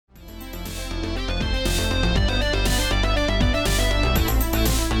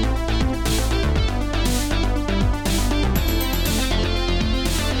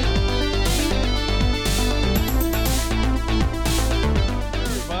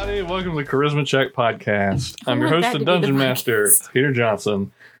Welcome to the Charisma Check Podcast. I'm your host and Dungeon Master, Peter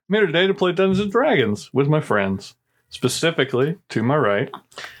Johnson. I'm here today to play Dungeons & Dragons with my friends. Specifically, to my right.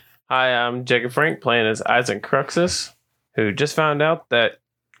 Hi, I'm Jacob Frank, playing as Isaac Cruxus, who just found out that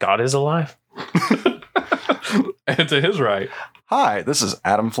God is alive. And to his right. Hi, this is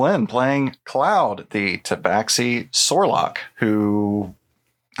Adam Flynn, playing Cloud, the Tabaxi Sorlock, who,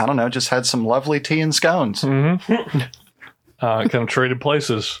 I don't know, just had some lovely tea and scones. Mm-hmm. Kind of traded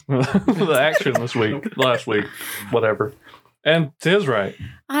places with the action last week, whatever. And to his right.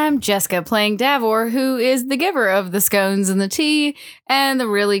 I'm Jessica, playing Davor, who is the giver of the scones and the tea and the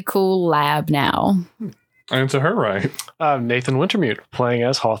really cool lab now. And to her right. I'm Nathan Wintermute, playing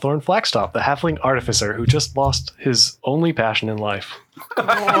as Hawthorne Flaxtop, the halfling artificer who just lost his only passion in life.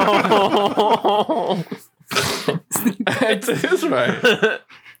 And to his right.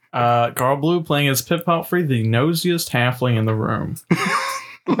 Carl Blue, playing as Pip Palfrey, the nosiest halfling in the room.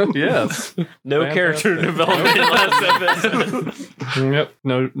 Yes. No Fantastic. character development last episode. Yep.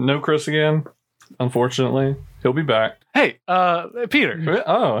 No Chris again, unfortunately. He'll be back. Hey, Peter,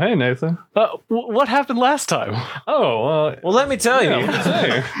 Oh, hey, Nathan. what happened last time? Oh, Well, let me tell you.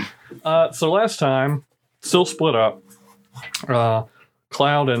 Hey. So last time, still split up.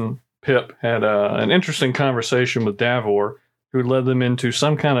 Cloud and Pip had an interesting conversation with Davor, who led them into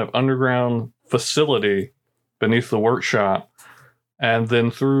some kind of underground facility beneath the workshop, and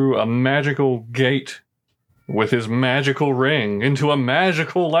then through a magical gate with his magical ring into a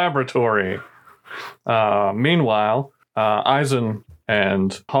magical laboratory. Meanwhile, Eisen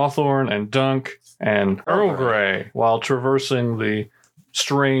and Hawthorne and Dunk and Earl Grey, while traversing the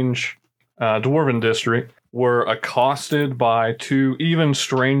strange dwarven district, were accosted by two even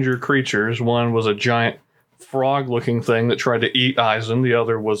stranger creatures. One was a giant frog-looking thing that tried to eat Eisen. The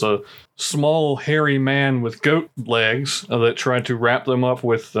other was a small, hairy man with goat legs that tried to wrap them up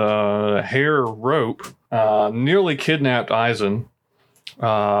with hair rope. Nearly kidnapped Eisen.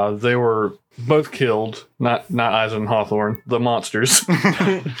 They were both killed, not Eisen and Hawthorne, the monsters.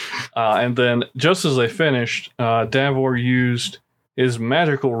 And then, just as they finished, Davor used his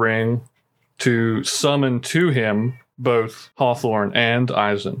magical ring to summon to him both Hawthorne and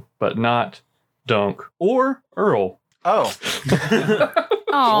Eisen, but not Dunk or Earl. Oh,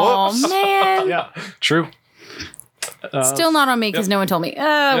 Oh, Whoops. man. Yeah, true. Still not on me because no one told me.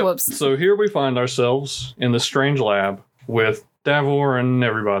 Yep. Whoops. So here we find ourselves in the strange lab with Davor and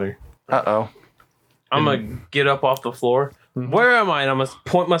everybody. uh-oh. I'm going to get up off the floor. Where am I? And I'm going to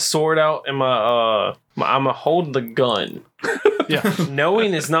point my sword out and I'm going to hold the gun. Yeah.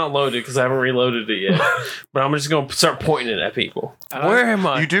 Knowing it's not loaded because I haven't reloaded it yet. But I'm just going to start pointing it at people. Where am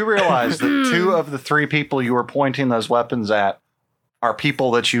I? You do realize that two of the three people you were pointing those weapons at are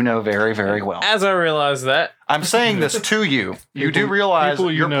people that you know very, very well. As I realize that, I'm saying this to you. You do realize people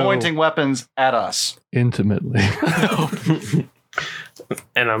that you you're know. pointing weapons at us. Intimately.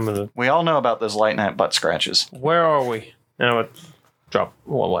 and I'm going to, We all know about those light night butt scratches. where are we? And I'm going to drop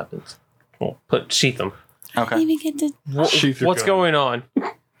one weapons. We'll sheath them. Okay. Even get to Sheath your What's gun. going on?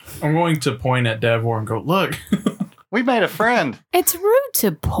 I'm going to point at Davor and go, look. We made a friend. It's rude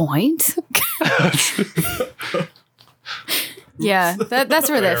to point. Yeah, that's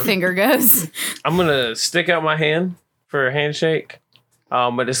where that finger goes. I'm going to stick out my hand for a handshake.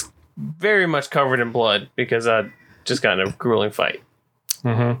 But it's very much covered in blood because I just got in a grueling fight.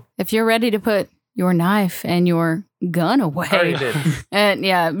 Mm-hmm. If you're ready to put your knife and your gun I already away, did. and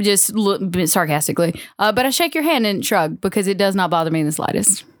yeah, just look sarcastically, but I shake your hand and shrug because it does not bother me in the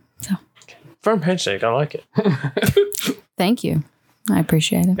slightest. Firm handshake. I like it. Thank you. I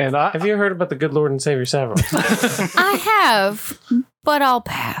appreciate it. And Have you heard about the good Lord and Savior Savron? I have, but I'll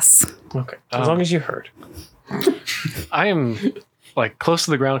pass. Okay. As long as you heard. I am like close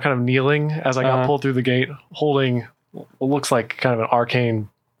to the ground, kind of kneeling as I got pulled through the gate, holding what looks like kind of an arcane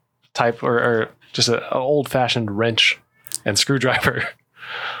type or just an old-fashioned wrench and screwdriver.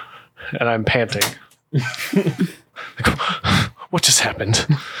 And I'm panting. What just happened?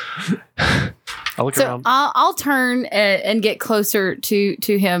 I look So around. I'll turn and get closer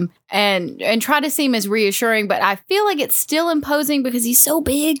to him and try to seem as reassuring, but I feel like it's still imposing because he's so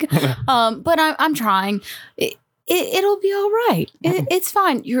big. But I'm trying. It'll be all right. It's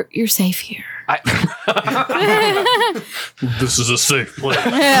fine. You're safe here. This is a safe place.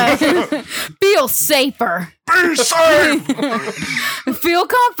 Feel safer. Be safe! Feel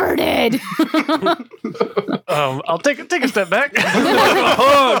comforted. I'll take a step back.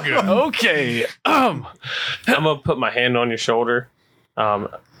 Hug! Okay. I'm gonna put my hand on your shoulder.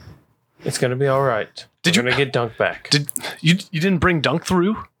 It's gonna be all right. We're gonna get Dunk back? Did you didn't bring Dunk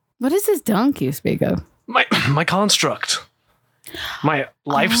through? What is this dunk you speak of? My construct. My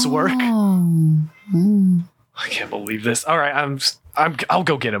life's work. Oh. Mm. I can't believe this. All right, I'll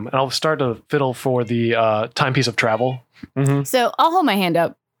go get him, and I'll start to fiddle for the timepiece of travel. Mm-hmm. So I'll hold my hand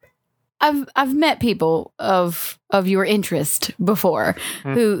up. I've met people of your interest before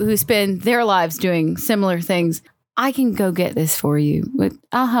who spend their lives doing similar things. I can go get this for you.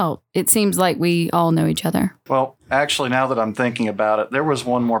 I'll help. It seems like we all know each other. Well, actually, now that I'm thinking about it, there was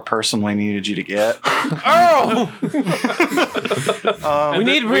one more person we needed you to get. Earl! Um, We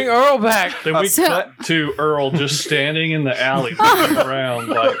need to bring Earl back. Then we So- cut to Earl just standing in the alley looking around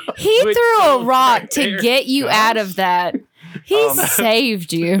like, He Which threw a sounds rock like to Eric get you out of that. He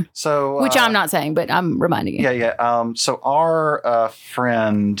saved you, so, which I'm not saying, but I'm reminding you. Yeah. So our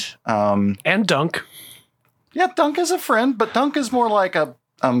friend, And Dunk, Dunk is a friend, but Dunk is more like a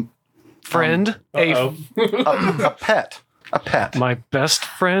friend, uh-oh. a pet. A pet. my best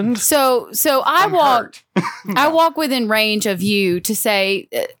friend. So I I'm walk. hurt. I walk within range of you to say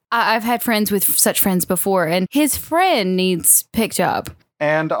I've had friends with such friends before, and his friend needs picked up.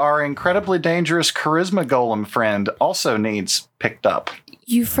 And our incredibly dangerous charisma golem friend also needs picked up.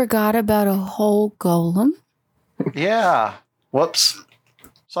 You forgot about a whole golem, Yeah. Whoops.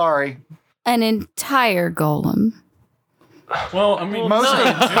 Sorry. an entire golem. Well, I mean, Most not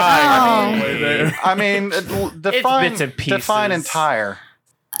of entirely. way there. I mean, define bits and pieces. define entire.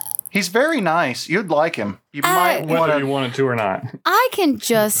 He's very nice. You'd like him. You might Whether want you to. wanted to or not. I can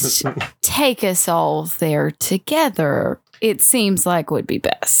just take us all there together. It seems like would be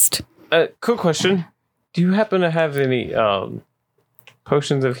best. Quick question. Do you happen to have any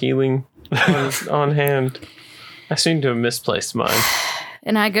potions of healing on hand? I seem to have misplaced mine.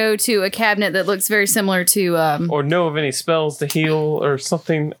 And I go to a cabinet that looks very similar to. Or know of any spells to heal or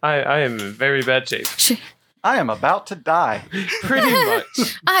something? I am in very bad shape. I am about to die. Pretty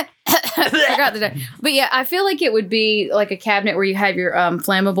much. I forgot the day. But yeah, I feel like it would be like a cabinet where you have your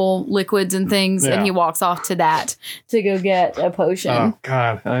flammable liquids and things, Yeah. and he walks off to that to go get a potion. Oh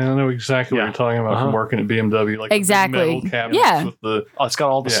God, I know exactly what Yeah. you're talking about from Uh-huh. working at BMW. Like the big Exactly. metal cabinets Yeah. with the Oh, it's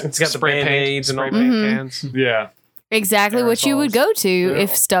got all the Yeah. It's got the spray paint, Band-Aids and all spray that. paint Mhm. cans. yeah. Exactly what you would Aerosols. go to Yeah.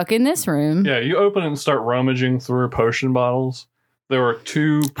 if stuck in this room. Yeah, you open it and start rummaging through potion bottles. There were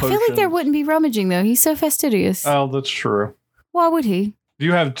 2 I potions. feel like there wouldn't be rummaging though. He's so fastidious. Oh, that's true. Why would he?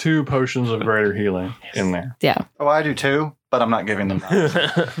 You have 2 potions of greater healing in there. Yeah. Oh, I do too, but I'm not giving them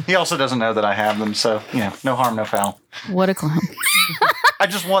out. He also doesn't know that I have them, so, no harm, no foul. What a clown. I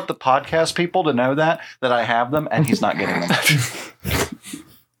just want the podcast people to know that I have them, and he's not getting them.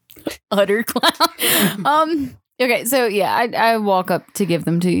 Utter clown. Okay, so yeah, I walk up to give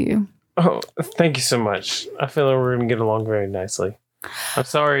them to you. Oh, thank you so much. I feel like we're going to get along very nicely. I'm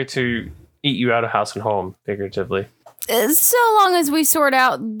sorry to eat you out of house and home, figuratively. So long as we sort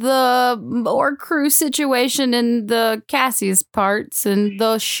out the orc crew situation and the Cassie's parts and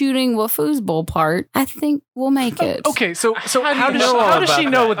the shooting with foosball part, I think we'll make it. Okay, so How do you know how all does she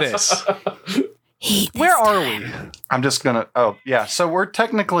about know that? this? He- Where are we? I'm just going to. Oh, yeah. So we're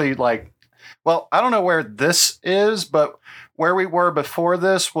technically well, I don't know where this is, but where we were before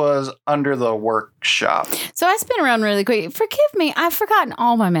this was under the workshop. So I spin around really quick. Forgive me, I've forgotten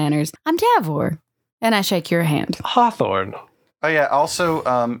all my manners. I'm Davor. And I shake your hand. Hawthorne. Oh, yeah.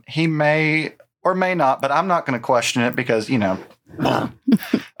 Also, he may or may not, but I'm not going to question it because, own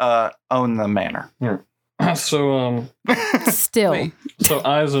the manor. So Still. Wait. so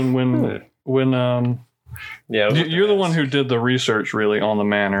Eisen, when Yeah. you're the one who did the research really on the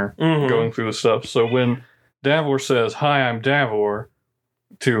manor, Mhm. going through the stuff. So when Davor says, "Hi, I'm Davor,"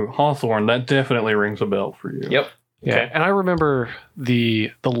 to Hawthorne, that definitely rings a bell for you. Yep. Yeah, Okay. and I remember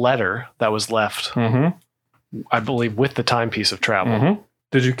the letter that was left, Mm-hmm. I believe, with the timepiece of travel. Mm-hmm.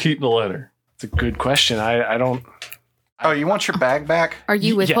 Did you keep the letter? It's a good question. I don't. Oh, you want your bag back? Are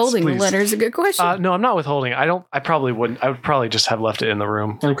you Yes, withholding the please. letter? Is a good question. No, I'm not withholding. I probably wouldn't. I would probably just have left it in the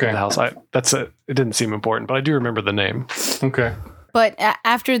room. Okay. In the house. That's it. It didn't seem important, but I do remember the name. Okay. But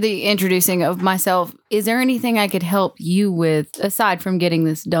after the introducing of myself, is there anything I could help you with aside from getting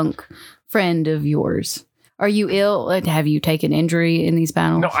this Dunk friend of yours? Are you ill? Have you taken injury in these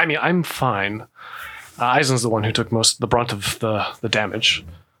battles? No, I mean I'm fine. Eisen's the one who took the brunt of the damage.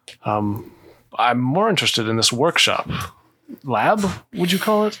 I'm more interested in this workshop lab. Would you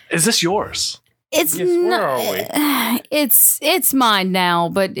call it? Is this yours? It's Yes, where not. are we? It's mine now,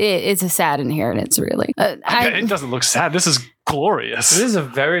 but it's a sad inheritance, really. It doesn't look sad. This is glorious. This is a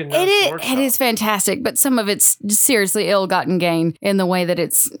very nice workshop. It is fantastic, but some of it's seriously ill-gotten gain in the way that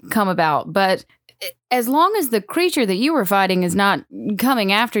it's come about. But as long as the creature that you were fighting is not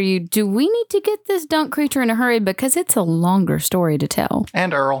coming after you, do we need to get this Dunk creature in a hurry? Because it's a longer story to tell.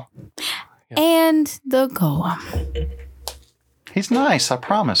 And Earl. And the golem. He's nice, I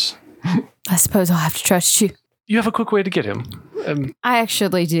promise. I suppose I'll have to trust you. You have a quick way to get him. I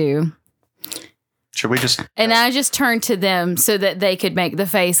actually do. Should we just... And I just turned to them so that they could make the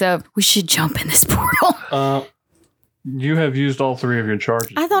face of, we should jump in this portal. You have used all 3 of your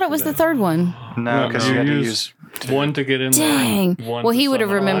charges. I thought it was the third one. No, because you had to use... one to get in Dang. there. One Well, to he would have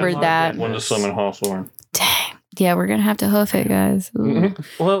summon remembered Hawthorne, that. One to summon Hawthorne. Dang. Yeah, we're going to have to hoof it, guys. Ooh.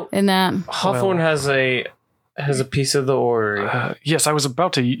 Well, And that. Hawthorne has a piece of the orrery. Yes, I was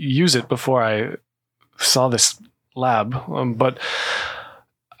about to use it before I saw this lab, but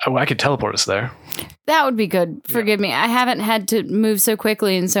I could teleport us there. That would be good. Forgive me. I haven't had to move so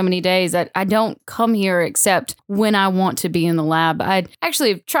quickly in so many days that I don't come here except when I want to be in the lab. I actually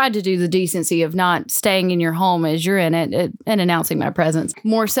have tried to do the decency of not staying in your home as you're in it and announcing my presence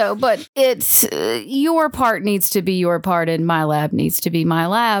more so. But it's your part needs to be your part and my lab needs to be my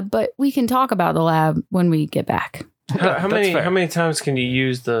lab. But we can talk about the lab when we get back. How That's fair. many times can you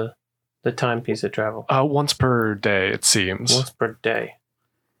use the timepiece of travel? Once per day, it seems. Once per day.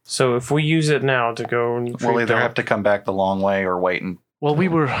 So if we use it now to go and We'll either have to come back the long way or wait and... Well, we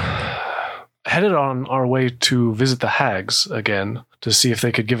were headed on our way to visit the hags again to see if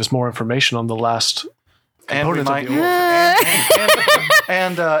they could give us more information on the last And we component might... of the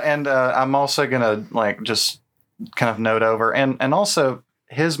orrery. And I'm also going to, just kind of note over. And also,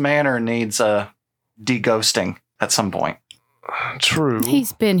 his manor needs a de-ghosting at some point. True.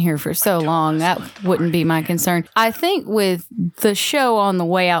 He's been here for so long. That wouldn't be my concern. I think with the show on the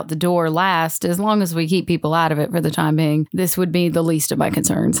way out the door last, as long as we keep people out of it for the time being, this would be the least of my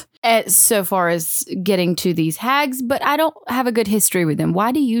concerns. So far as getting to these hags, but I don't have a good history with them.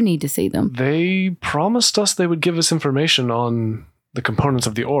 Why do you need to see them? They promised us they would give us information on the components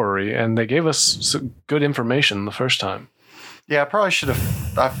of the orrery, and they gave us good information the first time. Yeah, I probably should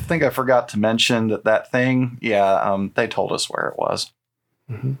have... I think I forgot to mention that thing. Yeah, they told us where it was.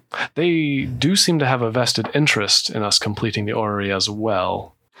 Mm-hmm. They do seem to have a vested interest in us completing the orrery as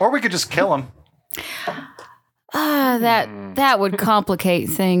well. Or we could just kill him. That would complicate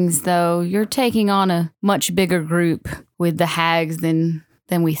things, though. You're taking on a much bigger group with the hags than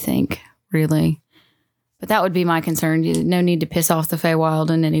we think, really. But that would be my concern. No need to piss off the Feywild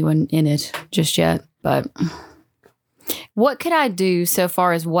and anyone in it just yet. But what could I do so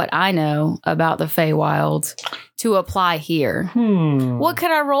far as what I know about the Feywild to apply here? What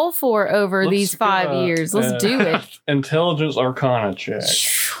could I roll for over these 5 years? Let's do it. Intelligence Arcana check.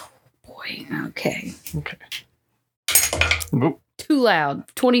 Boy, okay. Okay. Oop. Too loud.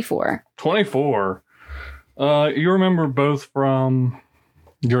 24. 24. You remember both from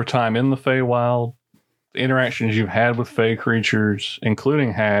your time in the Feywild, the interactions you've had with Fey creatures,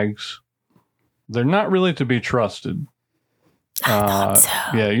 including hags. They're not really to be trusted. I thought so.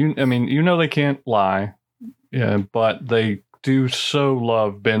 Yeah, you know they can't lie. Yeah, but they do so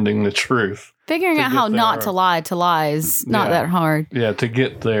love bending the truth. Figuring to out get how not their- to lie is not Yeah. that hard. Yeah, to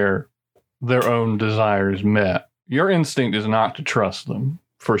get their own desires met. Your instinct is not to trust them,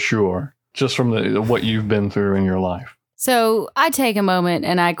 for sure, just from what you've been through in your life. So I take a moment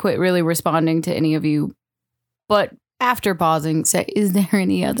and I quit really responding to any of you. But after pausing, say, is there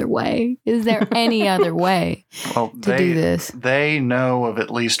any other way? Is there any other way Well, to do this? They know of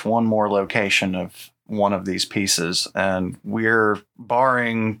at least one more location of one of these pieces, and we're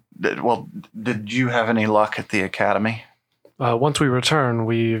barring... Well, did you have any luck at the academy? Once we return,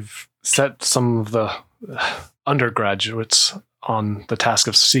 we've set some of the undergraduates on the task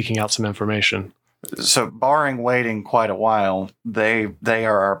of seeking out some information. So, barring waiting quite a while, they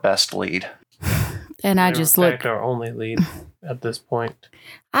are our best lead. And I They're, just in look. fact, our only lead at this point.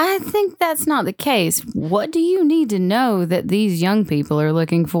 I think that's not the case. What do you need to know that these young people are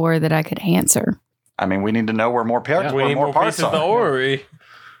looking for that I could answer? I mean, we need to know where more parts, We where need more more parts pieces of the are. orrery.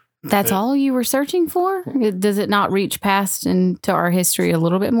 That's all you were searching for? Does it not reach past into our history a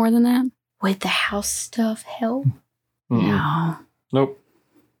little bit more than that? Would the house stuff help? Mm-mm. No. Nope.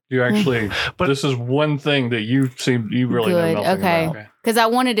 You actually, But- this is one thing that you really Good, know nothing okay. about. Because I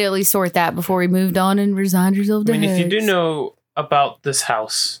wanted to at least sort that before we moved on and resigned yourself to I mean, if you do Hex. know about this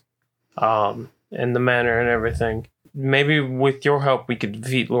house, and the manor and everything, maybe with your help we could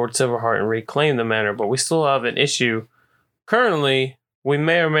defeat Lord Silverheart and reclaim the manor. But we still have an issue. Currently, we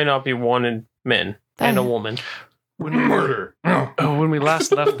may or may not be wanted men and a woman. Murder. When we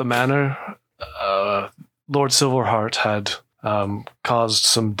last left the manor, Lord Silverheart had caused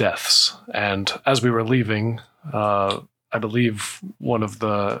some deaths, and as we were leaving, I believe one of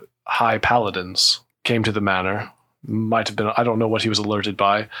the high paladins came to the manor. Might have been, I don't know what he was alerted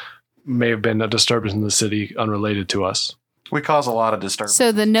by. May have been a disturbance in the city unrelated to us. We cause a lot of disturbance.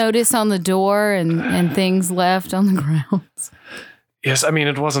 So the notice on the door and things left on the grounds. Yes, I mean,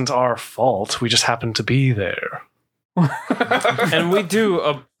 it wasn't our fault. We just happened to be there. And we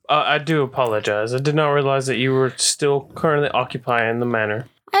do. I do apologize. I did not realize that you were still currently occupying the manor.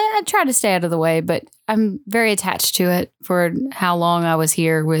 I try to stay out of the way, but I'm very attached to it for how long I was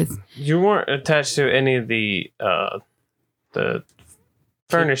here with. You weren't attached to any of the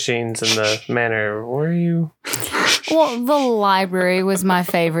furnishings in the manor, were you? Well, the library was my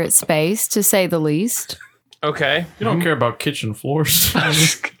favorite space, to say the least. Okay. You don't care about kitchen floors.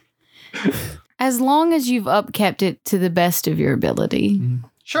 As long as you've upkept it to the best of your ability.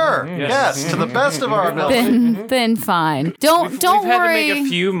 Sure. Yes, to the best of our ability. Then fine. Don't We've had worry. to make a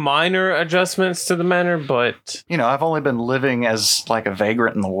few minor adjustments to the manor, but You know, I've only been living as like a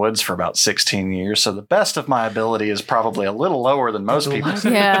vagrant in the woods for about 16 years, so the best of my ability is probably a little lower than most people.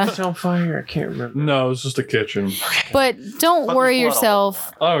 Yeah. It's on fire. I can't remember. No, it's just a kitchen. But don't But worry there's blood all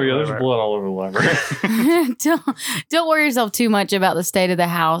yourself. Oh yeah, there's blood all over the library. don't worry yourself too much about the state of the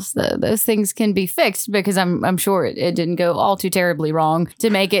house. Those things can be fixed because I'm sure it didn't go all too terribly wrong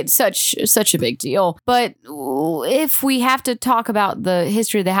to make it such a big deal. But if we have to talk about the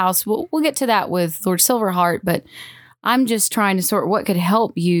history of the house, we'll get to that with Lord Silverheart. But I'm just trying to sort what could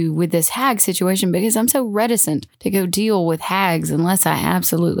help you with this hag situation because I'm so reticent to go deal with hags unless I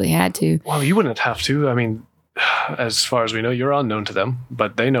absolutely had to. Well, you wouldn't have to. I mean, as far as we know, you're unknown to them,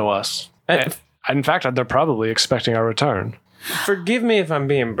 but they know us. And In fact, they're probably expecting our return. forgive me if I'm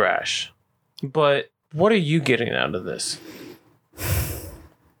being brash, but what are you getting out of this?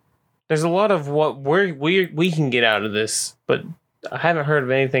 There's a lot of what we can get out of this, but I haven't heard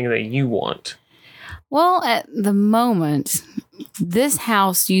of anything that you want. Well, at the moment, this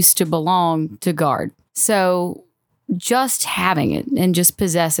house used to belong to Guard. So just having it and just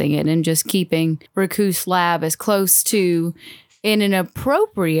possessing it and just keeping Rakus Lab as close to in an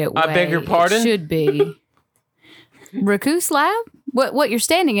appropriate way I beg your pardon? it should be. Rakus Lab? What you're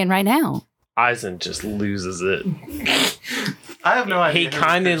standing in right now. Eisen just loses it. I have no idea. He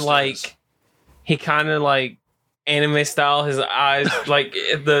kind of like anime style. His eyes, like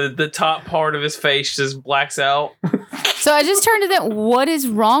the top part of his face, just blacks out. So I just turned to them. What is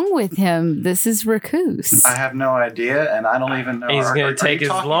wrong with him? This is Rakus. I have no idea, and I don't even know. He's Are gonna you take his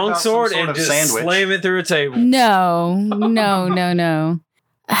talking long about some sword sort and of just sandwich? slam it through a table. No.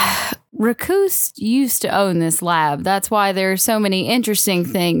 Rakus used to own this lab. That's why there are so many interesting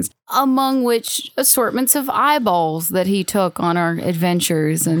things, among which assortments of eyeballs that he took on our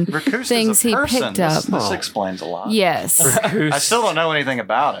adventures and Rakus things is a he person. picked up. This explains a lot. Yes. I still don't know anything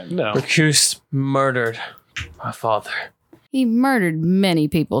about him. No. Rakus murdered my father. He murdered many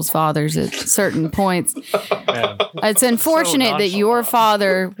people's fathers at certain points. Man. It's unfortunate that your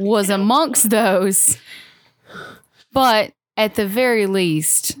father was amongst those. But at the very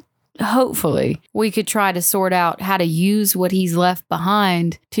least, hopefully, we could try to sort out how to use what he's left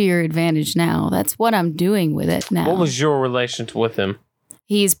behind to your advantage now. That's what I'm doing with it now. What was your relation with him?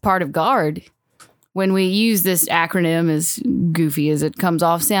 He's part of Guard. When we use this acronym, as goofy as it comes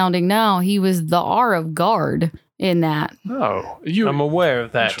off sounding now, he was the R of Guard in that. Oh, you. I'm aware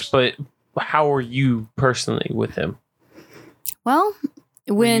of that, but Interesting. how are you personally with him? Well,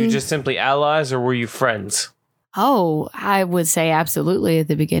 Were when... you just simply allies, or were you friends? Oh, I would say absolutely at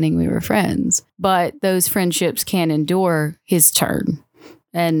the beginning we were friends. But those friendships can endure his turn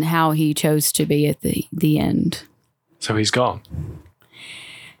and how he chose to be at the end. So he's gone.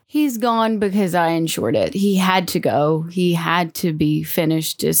 He's gone because I ensured it. He had to go. He had to be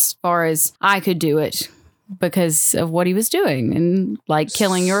finished as far as I could do it because of what he was doing and like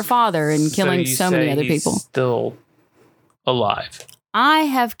killing your father and killing you so many say other he's people. Still alive. I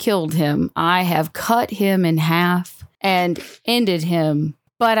have killed him. I have cut him in half and ended him.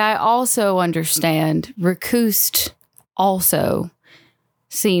 But I also understand Rakus also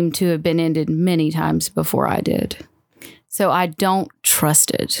seemed to have been ended many times before I did. So I don't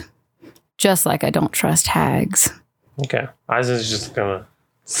trust it. Just like I don't trust hags. Okay. Eisen's just gonna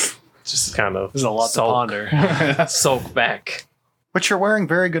kind of There's a lot to ponder. sulk back. Which you're wearing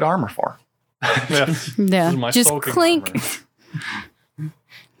very good armor for. Yeah. This is my Just sulking clink. armor.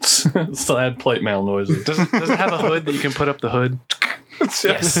 Still had plate mail noises. Does it have a hood that you can put up the hood?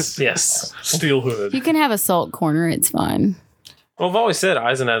 Yes. Steel hood. You can have a salt corner. It's fine. Well, I've always said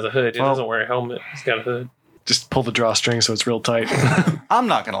Eisen has a hood. He Well- doesn't wear a helmet. He's got a hood. Just pull the drawstring so it's real tight. I'm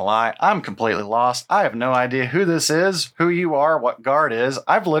not going to lie. I'm completely lost. I have no idea who this is, who you are, what Guard is.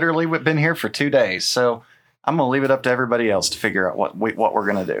 I've literally been here for 2 days, so I'm going to leave it up to everybody else to figure out what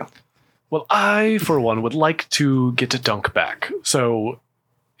we're going to do. Well, I, for one, would like to get to Dunk back. So,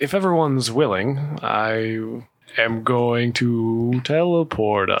 if everyone's willing, I am going to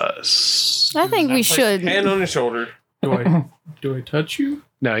teleport us. I think we should. Hand on his shoulder. Do I touch you?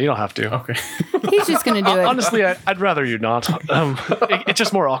 No, you don't have to. Okay. He's just gonna do it. Honestly, I'd rather you not. It's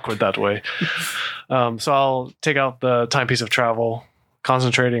just more awkward that way. So I'll take out the timepiece of travel,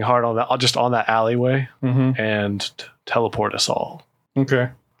 concentrating hard on that, just on that alleyway, Mm-hmm. and teleport us all. Okay.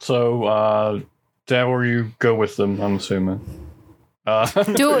 So, Davor, you go with them, I'm assuming.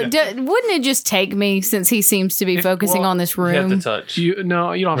 Wouldn't it just take me since he seems to be focusing on this You have room? to touch. You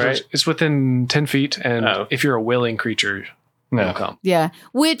don't have Right. to. It's within 10 feet, and Oh. if you're a willing creature, No. you'll come. Yeah,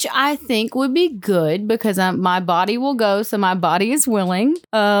 which I think would be good because my body will go, so my body is willing.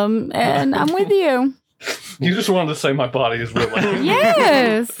 And I'm with you. You just wanted to say my body is willing.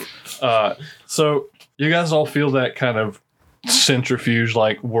 Yes. So you guys all feel that kind of centrifuge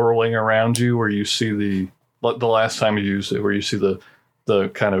like whirling around you, where you see the last time you used it, where you see the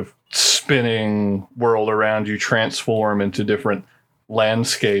kind of spinning world around you transform into different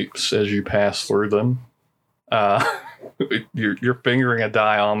landscapes as you pass through them. You're fingering a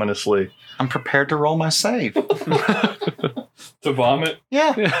die ominously. I'm prepared to roll my save. To vomit.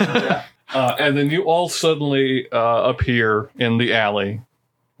 Yeah. And then you all suddenly appear in the alley,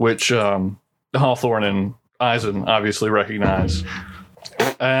 which Hawthorne and Eisen obviously recognize.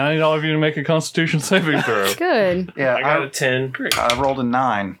 And I need all of you to make a Constitution saving throw. Good. Yeah. I got a 10. I rolled a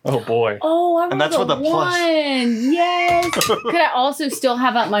 9. Oh boy. Oh, I rolled And that's with a plus. 1. Yes. Could I also still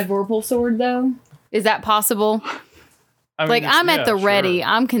have out my Vorpal sword though? Is that possible? I mean, Like I'm yeah, at the sure. ready.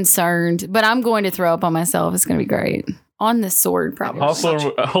 I'm concerned, but I'm going to throw up on myself. It's going to be great. On the sword, probably.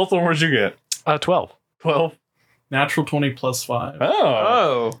 Hawthorne, what'd you get? 12. 12. Natural 20 plus 5. Oh.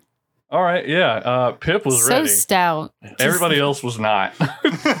 Oh. All right. Yeah. Pip was So ready. stout. Everybody else was not.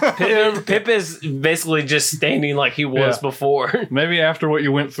 Pip is basically just standing like he was Yeah. before. Maybe after what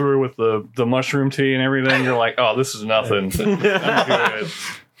you went through with the mushroom tea and everything, you're like, oh, this is nothing. I'm good.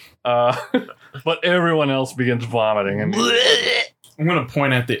 But everyone else begins vomiting. And I'm going to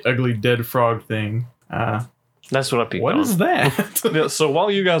point at the ugly dead frog thing. That's what I peeked What on. is that? yeah, so while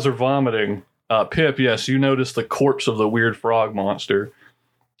you guys are vomiting, Pip, yes, you notice the corpse of the weird frog monster,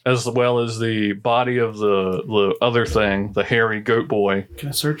 as well as the body of the other thing, the hairy goat boy, Can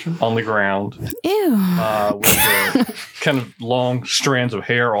I search him? on the ground, Ew. with the kind of long strands of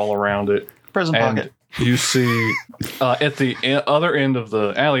hair all around it. Prison And pocket. you see at the other end of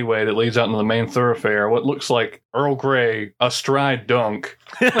the alleyway that leads out into the main thoroughfare what looks like Earl Grey astride Dunk,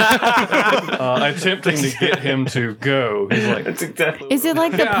 attempting to get him to go. He's like, That's exactly Is it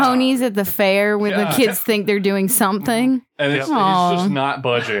like the Yeah. ponies at the fair where Yeah. the kids think they're doing something? and he's Aw. just not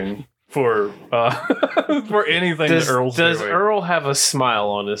budging for for anything Does, that Earl's does doing. Earl have a smile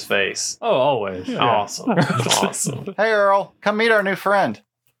on his face? Oh, always. Yeah. Awesome. Awesome. Hey, Earl, come meet our new friend.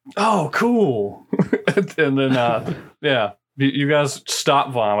 Oh, cool. And then, yeah, you guys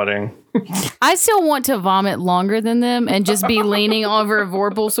stop vomiting. I still want to vomit longer than them and just be leaning over a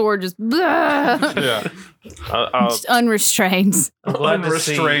Vorpal sword, just, blah, Yeah, just unrestrained. I'm glad to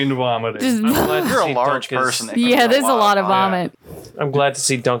see. unrestrained vomiting. Just, I'm glad to You're a see large Dunk is- person. It can be yeah, there's a lot of vomit. vomit. I'm glad to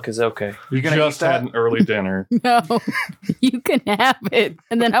see Dunk is okay. You gonna just eat that? had an early dinner. No, you can have it.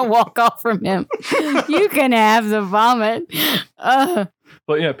 And then I walk off from him. You can have the vomit.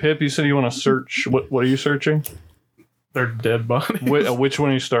 But yeah, Pip, you said you want to search. What are you searching? Their dead body. Which one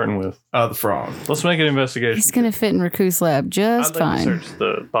are you starting with? The frog. Let's make an investigation. He's going to fit in Raku's lab just I'd like fine. to search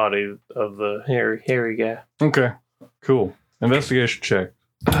the body of the hairy guy. Okay, cool. Investigation check.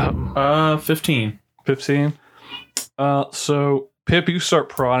 15. 15. So Pip, you start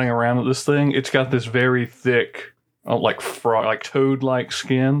prodding around at this thing. It's got this very thick, like frog, like toad-like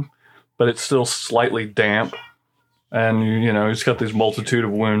skin, but it's still slightly damp. And you know, it's got this multitude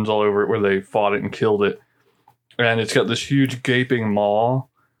of wounds all over it where they fought it and killed it. And it's got this huge gaping maw.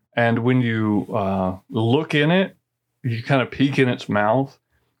 And when you look in it, you kind of peek in its mouth.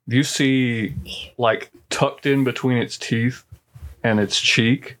 You see, like tucked in between its teeth and its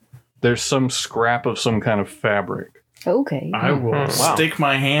cheek, there's some scrap of some kind of fabric. Okay. I will Wow. stick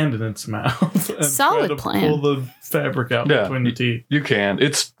my hand in its mouth and Solid try to plan. pull the fabric out Yeah. between the teeth. You can.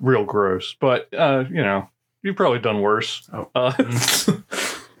 It's real gross, but you know, you've probably done worse. Oh.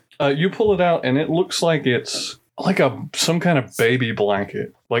 You pull it out, and it looks like it's like some kind of baby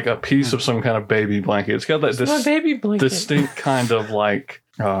blanket, like a piece of some kind of baby blanket. It's got that My baby blanket. distinct kind of like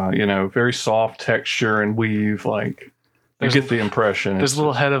you know, very soft texture and weave. Like you There's- get the impression. There's a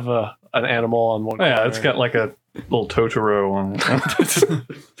little head of an animal on one. Yeah, corner. it's got like a little Totoro on it.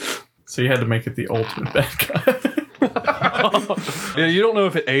 So you had to make it the ultimate bad guy. Yeah, you don't know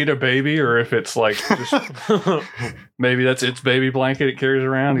if it ate a baby or if it's like just maybe that's its baby blanket it carries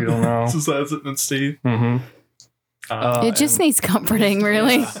around. You don't know. This has it in its teeth. Mm-hmm. It just needs comforting,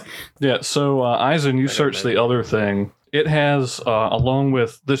 really. Yeah, so Eisen, you search the other thing. It has, along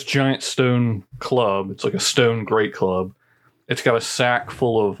with this giant stone club, it's like a stone great club, it's got a sack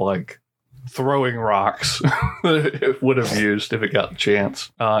full of, like, throwing rocks that it would have used if it got the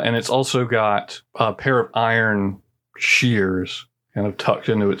chance. And it's also got a pair of iron shears kind of tucked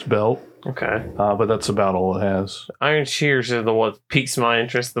into its belt. Okay. But that's about all it has. Iron shears are the what piques my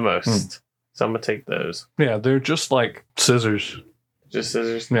interest the most. So I'm going to take those. Yeah, they're just like scissors. Just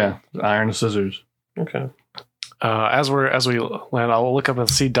scissors? Yeah, iron scissors. Okay. As we land, I'll look up and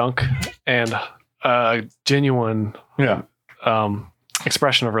see Dunk and genuine Yeah.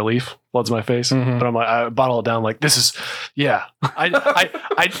 expression of relief floods my face. Mhm. But I'm like, I bottle it down like, this is, yeah. I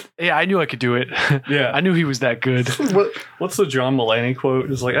knew I could do it. Yeah. I knew he was that good. What's the John Mulaney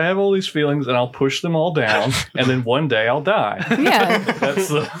quote? It's like, I have all these feelings and I'll push them all down and then one day I'll die. Yeah. That's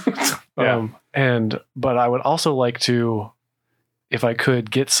the... Yeah. But I would also like to, if I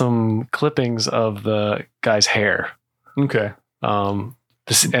could, get some clippings of the guy's hair. Okay.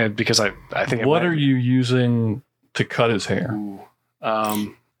 Because I think What are you using to cut his hair?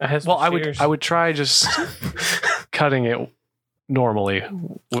 Well, I would try just cutting it normally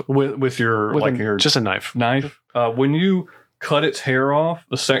With your, with like your just a knife. knife? When you cut its hair off,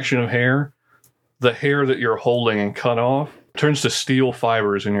 the section of hair, the hair that you're holding and cut off turns to steel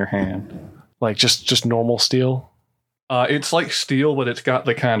fibers in your hand. Like just normal steel. It's like steel, but it's got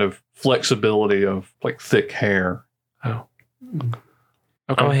the kind of flexibility of like thick hair. Oh. I'm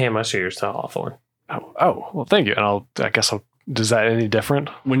Okay. going to hand my shears to Hawthorne. Oh, well, thank you. And I guess does that any different?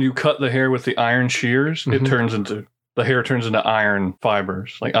 When you cut the hair with the iron shears, Mhm. the hair turns into iron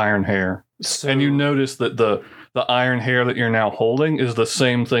fibers, like iron hair. So, And you notice that the iron hair that you're now holding is the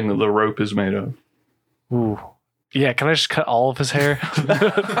same thing that the rope is made of. Ooh. Yeah, can I just cut all of his hair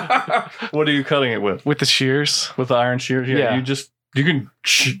What are you cutting it with? with the shears? With the iron shears? Yeah. You can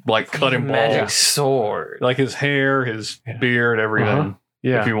like cut him magic bald. sword. Like his hair, his Yeah. beard, everything, Uh-huh.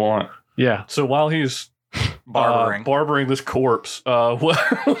 Yeah. if you want. Yeah. So while he's Barbering. barbering this corpse, what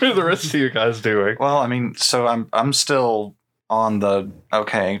are the rest of you guys doing? Well, I mean, so I'm still on the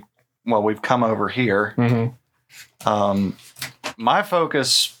okay. Well, we've come over here. Mm-hmm. My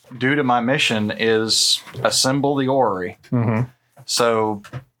focus, due to my mission, is assemble the orrery. Mm-hmm. So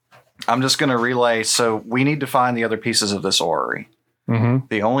I'm just going to relay. So we need to find the other pieces of this orrery. Mm-hmm.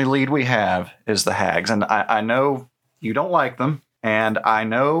 The only lead we have is the hags, and I know you don't like them, and I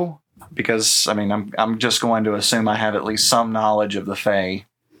know because I mean I'm just going to assume I have at least some knowledge of the Fae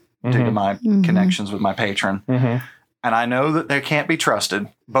due to my Mhm. connections with my patron. Mm-hmm. And I know that they can't be trusted,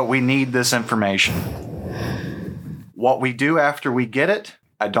 but we need this information. What we do after we get it,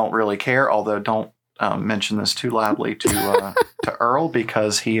 I don't really care. Although, don't mention this too loudly to Earl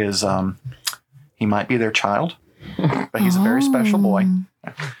because he is he might be their child, but he's a very special boy.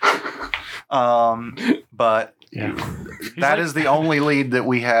 But Yeah. that is the only lead that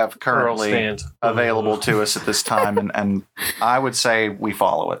we have Earl currently stands. available to us at this time, and I would say we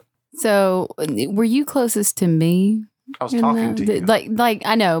follow it. So, were you closest to me? I was in talking the- to you. Like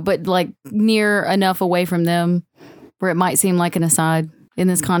I know, but like near enough away from them where it might seem like an aside. In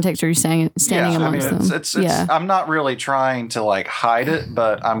this context, are you standing amongst them? It's yeah. I'm not really trying to like hide it,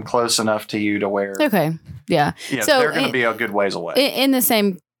 but I'm close enough to you to where Okay. Yeah. yeah, So they're going to it- be a good ways away. In the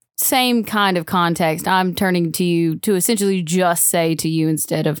same kind of context, I'm turning to you to essentially just say to you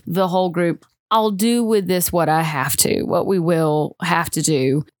instead of the whole group, I'll do with this what I have to, what we will have to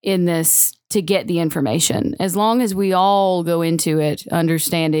do in this to get the information. As long as we all go into it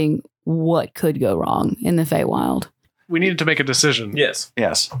understanding what could go wrong in the Feywild. We needed to make a decision. Yes.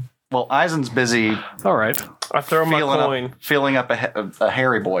 Yes. Well, Eisen's busy All right. I throw my feeling coin. up a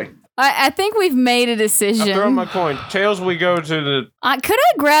hairy boy. I think we've made a I throw decision. my coin. Tails, we go to the. Could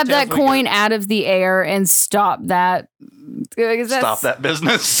I grab that Definitely coin out of the air and stop that? 'Cause that's- Stop that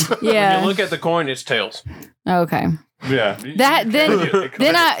business. When Yeah. you look at the coin, it's tails. Okay. Yeah.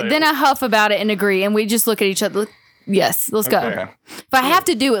 Then I huff about it and agree, and we just look at each other. Yes, let's go. Okay. If I have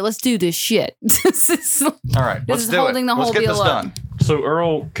to do it, let's do this shit. All right. Let's is do holding it. the Let's whole get deal this up. done. So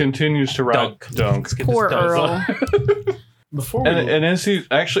Earl continues to ride Dunk. Poor Earl. Before we And as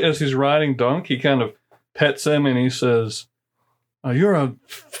he's riding Dunk, he kind of pets him and he says, "You're a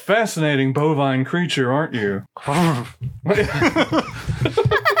fascinating bovine creature, aren't you?"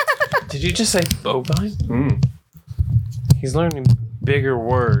 Did you just say bovine? Mm. He's learning bigger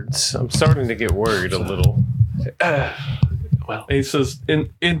words. I'm starting to get worried a little. Well, He says,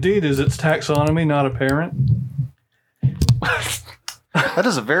 "Indeed, is its taxonomy not apparent?" That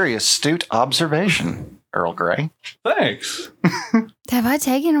is a very astute observation. Earl Grey. Thanks. Have I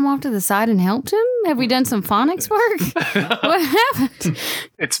taken him off to the side and helped him? Have we done some phonics work? What happened?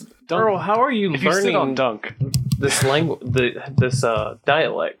 It's Earl, Dunk. how are you If you sit on learning Dunk, this language, this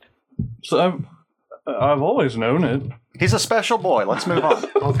dialect? So I've always known it. He's a special boy. Let's move on.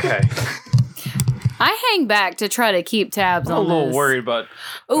 Okay, I hang back to try to keep tabs I'm a on little this. worried about.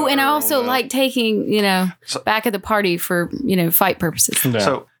 Oh, and I also no. like taking, back of the party for, fight purposes. Yeah.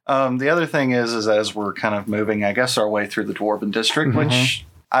 So the other thing is as we're kind of moving, I guess, our way through the Dwarven District, which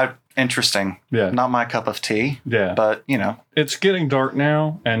interesting. yeah. Not my cup of tea, Yeah. but It's getting dark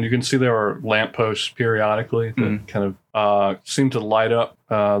now, and you can see there are lampposts periodically that kind of seem to light up.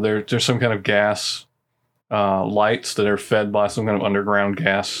 There's some kind of gas lights that are fed by some kind of underground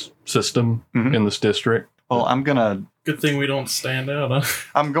gas system in this district. well, I'm Good thing we don't stand out.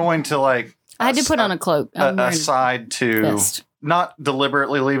 Huh? going to like I had to put on a cloak. I'm wearing aside to vest. not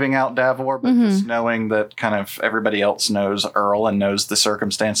deliberately leaving out Davor, but just knowing that kind of everybody else knows Earl and knows the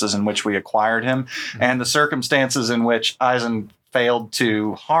circumstances in which we acquired him and the circumstances in which Eisen failed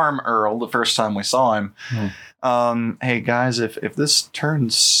to harm Earl the first time we saw him. Hey guys, if this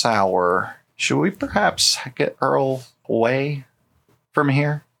turns sour, should we perhaps get Earl away from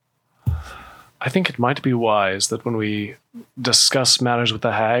here? I think it might be wise that when we discuss matters with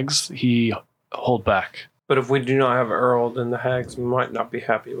the hags, he hold back. But if we do not have Earl, then the hags might not be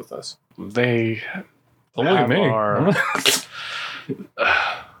happy with us. They Don't look at have me. our-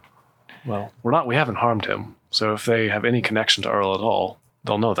 well, we haven't harmed him. So if they have any connection to Earl at all,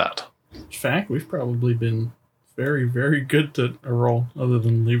 they'll know that. In fact, we've probably been very, very good to Earl, other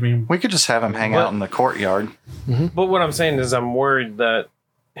than leaving him. We could just have him hang out in the courtyard. But what I'm saying is, I'm worried that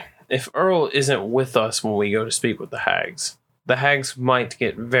if Earl isn't with us when we go to speak with the hags might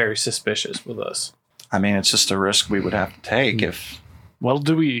get very suspicious with us. I mean, it's just a risk we would have to take if Well,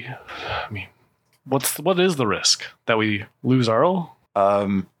 what is the risk? That we lose Earl?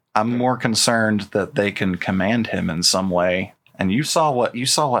 I'm more concerned that they can command him in some way. And you saw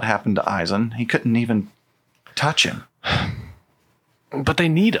what happened to Eisen. He couldn't even touch him. But they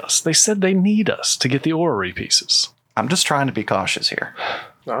need us. They said they need us to get the orrery pieces. I'm just trying to be cautious here.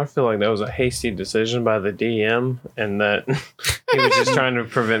 I feel like that was a hasty decision by the DM, and that he was just trying to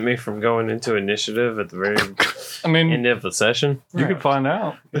prevent me from going into initiative at the very I mean, end of the session. you could find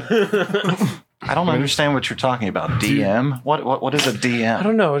out. I don't understand what you're talking about. DM? What is a I DM?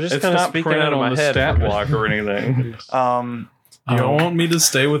 don't know, just It's kind of not speaking printed out of on my the head. stat block or anything. You don't want me to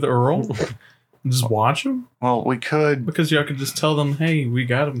stay with Earl? Just watch him? Well, we could. Because y'all could just tell them, hey, we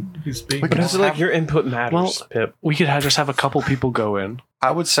got him. He's speaking. We But could it's like your input matters, Pip. We could just have a couple people go in. I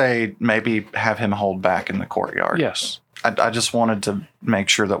would say maybe have him hold back in the courtyard. Yes. I just wanted to make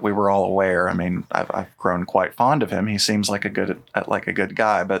sure that we were all aware. I mean, I've grown quite fond of him. He seems like a good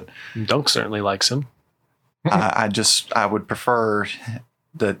guy, but Dunk certainly likes him. I would prefer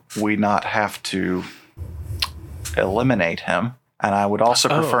that we not have to eliminate him, and I would also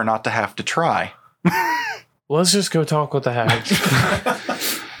prefer not to have to try. Let's just go talk with the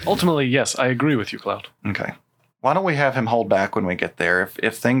hags. Ultimately, yes, I agree with you, Cloud. Okay. Why don't we have him hold back when we get there?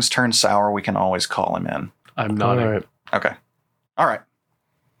 If things turn sour, we can always call him in. I'm nodding. All right. Okay. All right.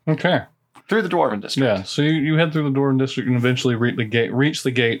 Okay. Through the Dwarven District. Yeah. So you head through the Dwarven District and eventually reach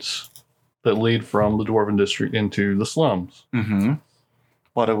the gates that lead from the Dwarven District into the slums. Mm-hmm.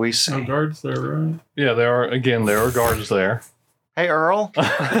 What do we see? No guards there, right? Yeah, there are guards there. Hey, Earl.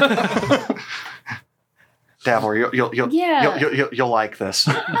 Davor, you'll like this.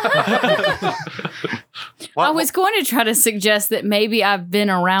 I was going to try to suggest that maybe I've been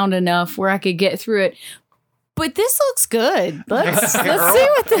around enough where I could get through it. But this looks good. Let's Hey, Earl. see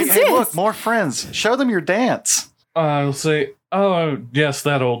what this Hey, is. look, more friends. Show them your dance. I'll say, oh, yes,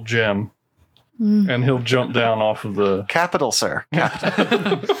 that old gem. And he'll jump down off of the... Capital, sir.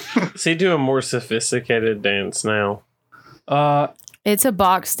 Is he doing a more sophisticated dance now? It's a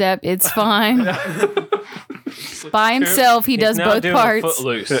box step. It's fine. By himself, he does He's now both doing parts.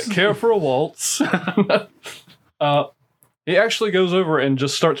 Footloose. Care for a waltz. He actually goes over and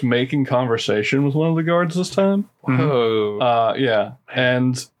just starts making conversation with one of the guards this time. Whoa. Yeah.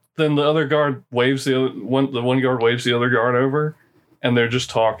 And then the other guard waves the one guard waves the other guard over, and they're just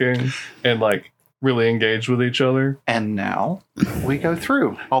talking and like really engaged with each other. And now we go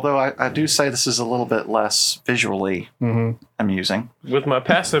through. Although I do say this is a little bit less visually amusing. With my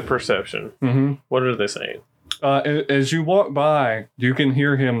passive perception, what are they saying? As you walk by, you can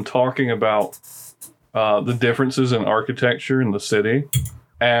hear him talking about the differences in architecture in the city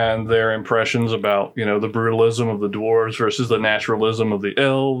and their impressions about, the brutalism of the dwarves versus the naturalism of the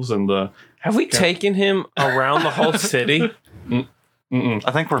elves and the... Have we taken him around the whole city?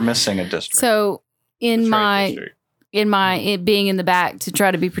 I think we're missing a district. So in Trade my district. it being in the back to try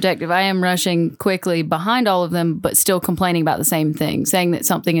to be protective, I am rushing quickly behind all of them, but still complaining about the same thing, saying that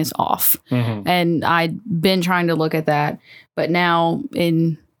something is off. Mhm. And I'd been trying to look at that, but now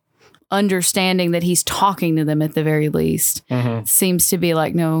in understanding that he's talking to them at the very least, Mhm. seems to be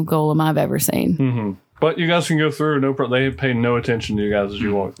like no golem I've ever seen. Mhm. But you guys can go through. No problem. They pay no attention to you guys as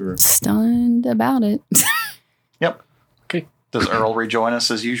you walk through. Stunned about it. Yep. Okay. Does Earl rejoin us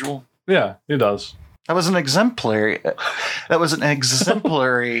as usual? Yeah, he does. That was an exemplary. That was an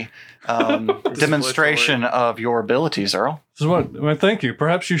exemplary demonstration of your abilities, Earl. This is what. Well, thank you.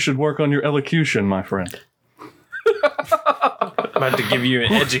 Perhaps you should work on your elocution, my friend. I'm about to give you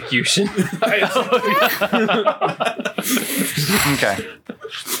an education. Okay.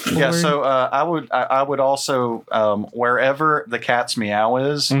 Yeah. So I would also wherever the cat's meow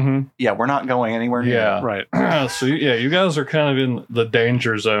is. Mm-hmm. Yeah, we're not going anywhere near. Yeah. Right. So yeah, you guys are kind of in the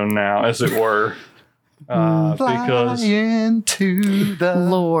danger zone now, as it were, because into the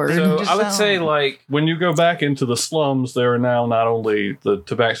Lord. So I would say, like, when you go back into the slums, there are now not only the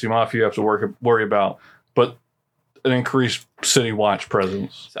Tabaxi Mafia you have to worry about, but an increased city watch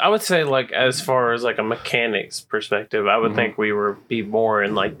presence. I would say, like, as far as like a mechanics perspective, I would Mhm. think we would be more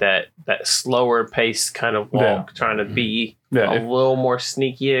in like that slower paced kind of walk, trying to be Yeah, a if, little more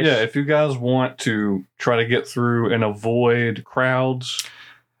sneaky-ish. yeah. If you guys want to try to get through and avoid crowds,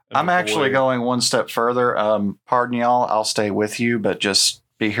 and I'm actually avoid- going one step further. Pardon y'all, I'll stay with you, but just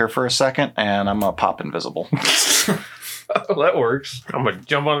be here for a second, and I'm gonna pop invisible. Oh, that works. I'm gonna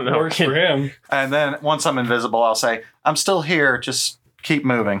jump on it. Works for him. And then once I'm invisible, I'll say, I'm still here, just keep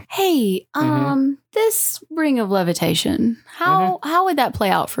moving. Hey, this ring of levitation, how would that play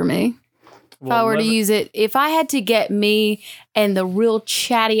out for me? If I were to use it, if I had to get me and the real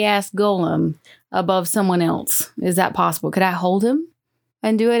chatty ass golem above someone else, is that possible? Could I hold him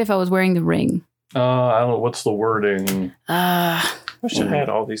and do it if I was wearing the ring? I don't know what's the wording. Wish I had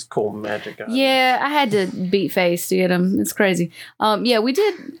all these cool magic items. Yeah, I had to beat face to get him. It's crazy. Yeah, we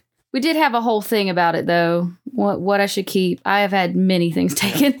did have a whole thing about it though. What I should keep. I have had many things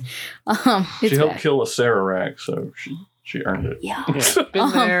taken. She It's helped bad. kill a Sararak, so she earned it. Yeah. Yeah.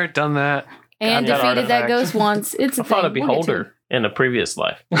 Been there, done that. And Got that defeated that artifact. ghost once. It's a I fought a thing. We'll get to it. beholder in a previous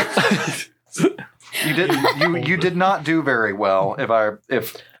life. You did not do very well. If I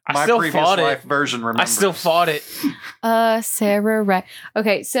my still previous fought it. life version I remembers. still fought it. Sarah, right.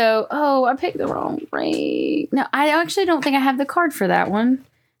 Okay, so, I picked the wrong ring. No, I actually don't think I have the card for that one.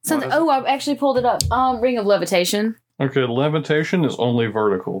 Something. What is I actually pulled it up. Ring of Levitation. Okay, levitation is only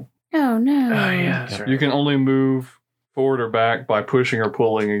vertical. Oh, no. That's right. You can only move forward or back by pushing or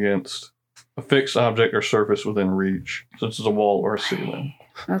pulling against a fixed object or surface within reach, such as a wall or a ceiling.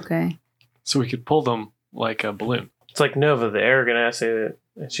 Okay. So we could pull them like a balloon. It's like Nova, the arrogant assay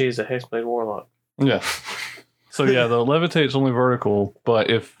that she's a Hexblade Warlock. Yeah. So yeah, the levitate's only vertical, but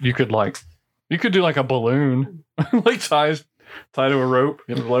if you could do like a balloon, like tie to a rope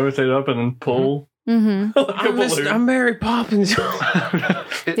and levitate up and then pull Mm-hmm. like a balloon. I'm Mary Poppins.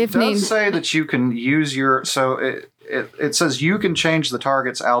 It If does need- say that you can use your it says you can change the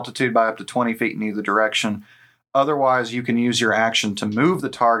target's altitude by up to 20 feet in either direction. Otherwise, you can use your action to move the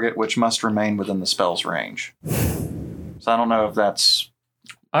target, which must remain within the spell's range. So I don't know if that's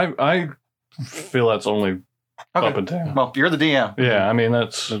I feel that's only up okay. and down. Well, you're the DM. Yeah, I mean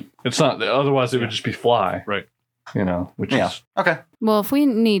it's not. Otherwise, it would just be fly. Right. You know, which Yeah. is Okay. Well, if we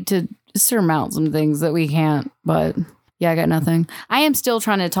need to surmount some things that we can't, but yeah, I got nothing. I am still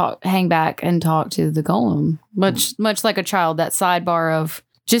trying to hang back and talk to the golem, much like a child. That sidebar of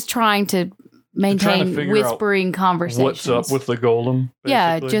just trying to maintain figure out whispering conversations. what's up with the golem.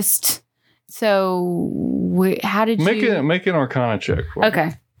 Yeah, basically. just so. How did you make an Arcana check. For me.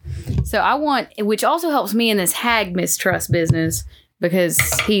 Okay. So I want, which also helps me in this hag mistrust business because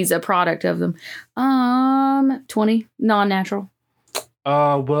he's a product of them. 20 non-natural.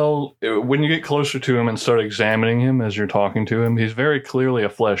 Well, when you get closer to him and start examining him as you're talking to him, he's very clearly a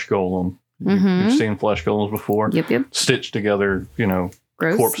flesh golem. Mhm. You've seen flesh golems before, Yep. stitched together,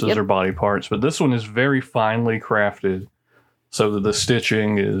 Gross. corpses Yep. or body parts. But this one is very finely crafted, so that the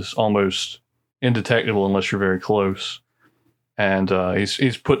stitching is almost indetectable unless you're very close. And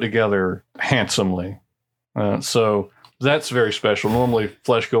he's put together handsomely. So that's very special. Normally,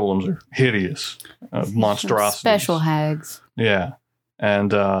 flesh golems are hideous, monstrosities. Special hags. Yeah.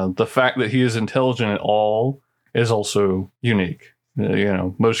 And the fact that he is intelligent at all is also unique.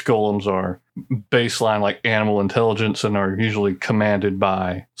 Most golems are baseline like animal intelligence and are usually commanded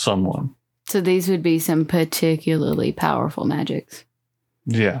by someone. So these would be some particularly powerful magics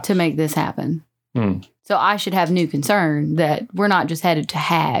Yeah. to make this happen. So I should have new concern that we're not just headed to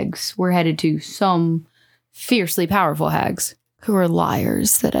hags. We're headed to some fiercely powerful hags who are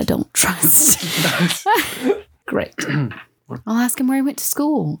liars that I don't trust. Great. I'll ask him where he went to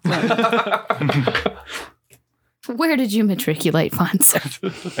school. Where did you matriculate, fine sir?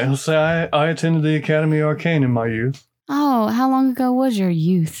 I'll say I attended the Academy Arcane in my youth. Oh, how long ago was your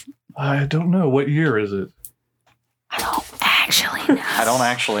youth? I don't know. What year is it? I don't actually know. I don't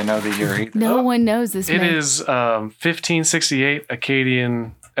actually know the year either. No one knows this. It man. is 1568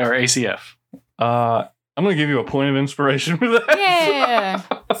 Acadian or ACF. I'm going to give you a point of inspiration for that. Yeah.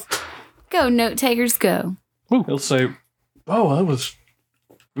 Go, note takers, go. He'll say, oh, that was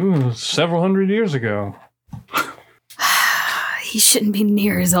several hundred years ago. He shouldn't be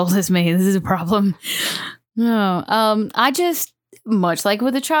near as old as me. This is a problem. No, I just, much like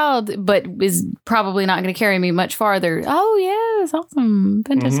with a child, but is probably not going to carry me much farther. Oh, yes. Awesome.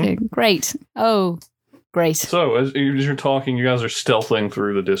 Fantastic. Great. Oh, great. So, as you're talking, you guys are stealthing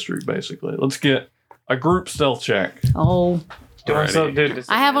through the district, basically. Let's get a group stealth check. Oh, Dude,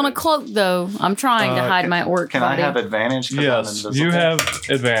 I have on a cloak, though. I'm trying to hide my orc Can body. I have advantage? 'Cause I'm Yes, invisible? you have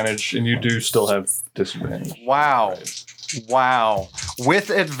advantage, and you do still have disadvantage. Wow. With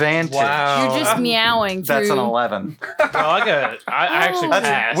advantage. Wow. You're just meowing through. That's an 11. Oh, I actually Oh. That's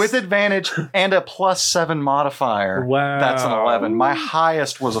passed. with advantage and a +7 modifier. Wow. That's an 11. My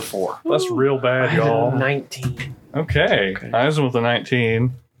highest was a 4. That's real bad, y'all. 19. Okay. Eisen with the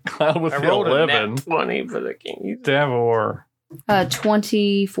 19. Cloud with I the rolled 11. a nat 20, but I can't use it. Davor.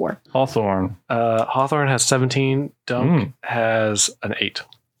 24. Hawthorne. Hawthorne has 17. Dunk has an 8.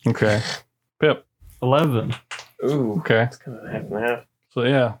 Okay. Pip. 11. Ooh. Okay. It's kind of half and half. So,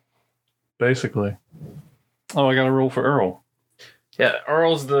 yeah. Basically. Oh, I got to roll for Earl. Yeah,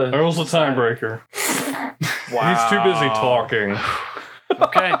 Earl's the tiebreaker. Wow. He's too busy talking.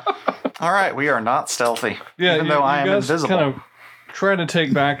 Okay. All right, we are not stealthy. Yeah, even though I am guys invisible. kind of try to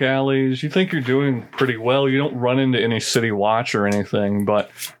take back alleys. You think you're doing pretty well. You don't run into any city watch or anything, but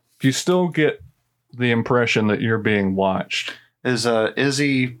you still get the impression that you're being watched. Does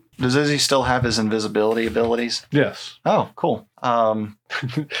Izzy still have his invisibility abilities? Yes. Oh, cool. How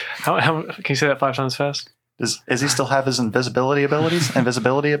can you say that 5 times fast? Does Izzy still have his invisibility abilities?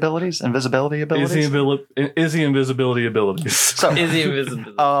 Invisibility abilities? Invisibility abilities? Is he invisibility abilities? So, Is he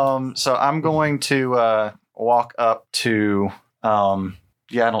invisible? so I'm going to walk up to.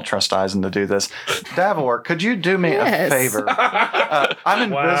 Yeah, I don't trust Eisen to do this. Davor, could you do me Yes. a favor? I'm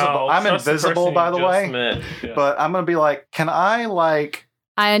invisible. I'm trust the invisible, person by you the just way. met. But I'm gonna be like, can I like?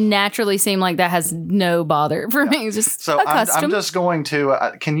 I naturally seem like that has no bother for me. It's just So I'm accustomed. just going to.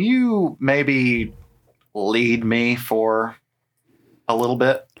 Can you maybe lead me for a little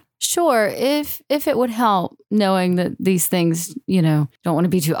bit? Sure, if it would help knowing that these things, don't want to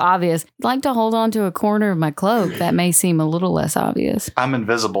be too obvious. I'd like to hold on to a corner of my cloak that may seem a little less obvious. I'm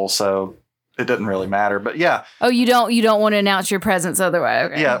invisible, so it doesn't really matter. But yeah, Oh, you don't want to announce your presence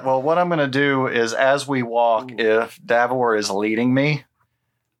otherwise. Okay. yeah. Well, what I'm going to do is, as we walk, if Davor is leading me,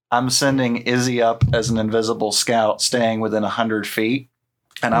 I'm sending Izzy up as an invisible scout, staying within 100 feet,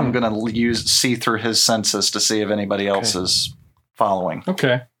 and I'm going to see through his senses to see if anybody else is following.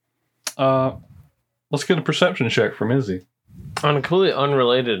 Okay. Let's get a perception check from Izzy. On a completely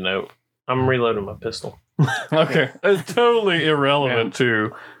unrelated note, I'm reloading my pistol. Okay. It's totally irrelevant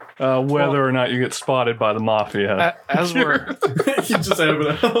to whether or not you get spotted by the mafia. As we're You just have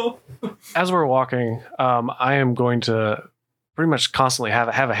it out. as we're walking, I am going to pretty much constantly have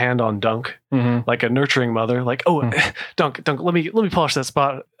a hand on Dunk, Mhm. like a nurturing mother. Like, oh, Dunk, let me polish that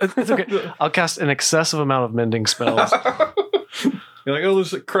spot. It's okay. I'll cast an excessive amount of mending spells. You're like, oh,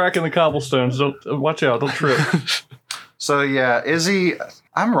 there's a crack in the cobblestones. Don't watch out. Don't trip. So yeah, Izzy,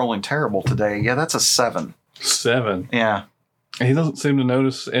 I'm rolling terrible today. Yeah, that's a 7. 7. Yeah. He doesn't seem to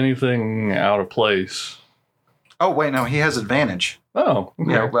notice anything out of place. Oh wait, no, he has advantage. Oh,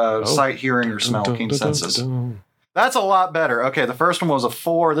 okay. Yeah, sight, hearing, or smell, keen senses. That's a lot better. Okay, the first one was a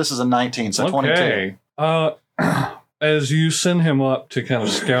 4. This is a 19, so 22. Okay. As you send him up to kind of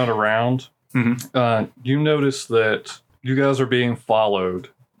scout around, you notice that you guys are being followed.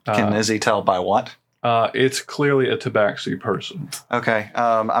 Can Izzy tell by what? It's clearly a Tabaxi person. Okay,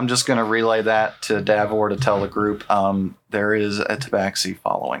 I'm just going to relay that to Davor to tell the group there is a Tabaxi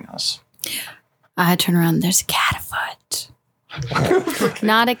following us. I turn around. There's a cat afoot.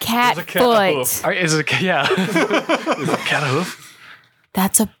 Not a cat There's a cat foot. hoof. Is it? Yeah. Is it cat hoof?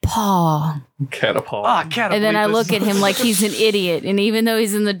 That's a paw. Catapult. Ah, cat. And then I look at him like he's an idiot. And even though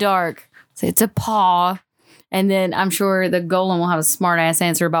he's in the dark, say it's a paw. And then I'm sure the golem will have a smart ass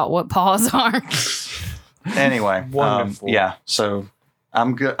answer about what paws are. Anyway, Wonderful. yeah, so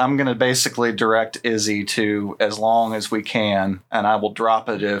I'm going to basically direct Izzy to as long as we can, and I will drop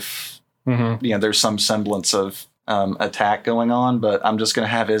it if there's some semblance of attack going on. But I'm just going to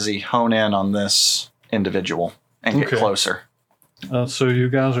have Izzy hone in on this individual and get closer. So you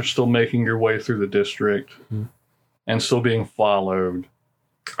guys are still making your way through the district and still being followed.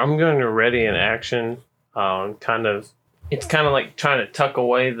 I'm going to ready an action. It's kind of like trying to tuck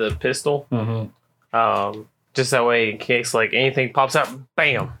away the pistol. Just that way, in case like anything pops out,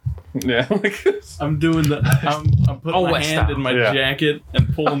 bam. Yeah. I'm doing the. I'm putting my hand in my jacket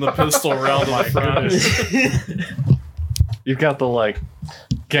and pulling the pistol around to the front. You've got the like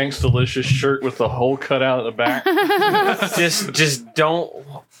Gangstalicious shirt with the hole cut out at the back. just don't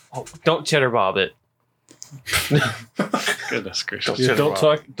cheddar bob it. Goodness gracious! Don't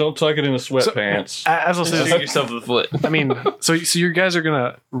tuck it in the sweatpants. As I was Shoot saying, yourself in the foot. I mean, so you guys are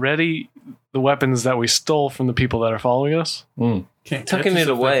gonna ready the weapons that we stole from the people that are following us. Can't Tucking catch us it if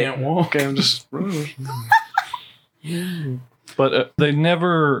they away. Can't walk. Okay, I'm just. But they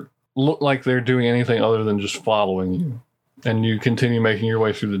never look like they're doing anything other than just following you, and you continue making your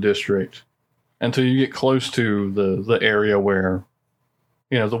way through the district until you get close to the area where,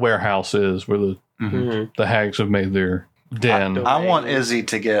 the warehouse is, where the hags have made their den. I want Izzy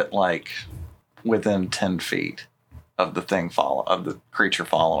to get like within 10 feet of the creature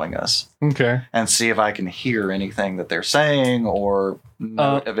following us, Okay. and see if I can hear anything that they're saying, or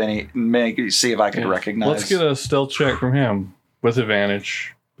know of any. Maybe see if I can recognize. Let's get a stealth check from him with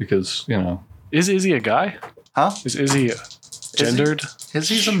advantage because Is Izzy a guy? Huh? Is Izzy gendered?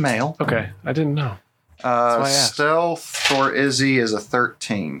 Izzy's a male. Okay, I didn't know. why I asked. Stealth for Izzy is a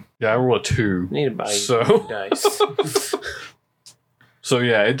 13. Yeah, I roll a 2. Need to buy So- dice. So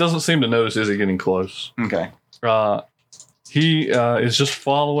yeah, it doesn't seem to notice Izzy getting close. Okay. He is just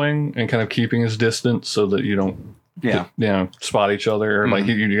following and kind of keeping his distance so that you don't spot each other, or like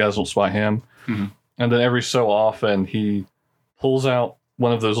you guys don't spot him. Mhm. And then every so often he pulls out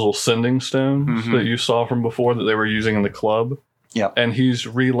one of those little sending stones that you saw from before that they were using in the club. Yep. And he's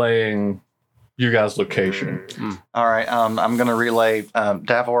relaying you guys' location. All right. I'm going to relay.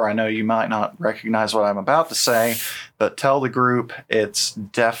 Davor, I know you might not recognize what I'm about to say, but tell the group it's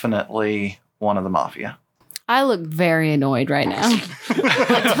definitely one of the mafia. I look very annoyed right now.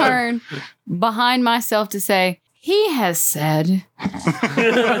 I turn behind myself to say, he has said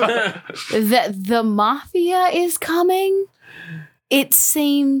that the mafia is coming. It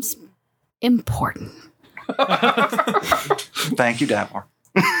seems important. Thank you, Davor.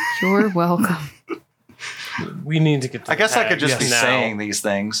 You're welcome. We need to get. I guess I could just be now. saying these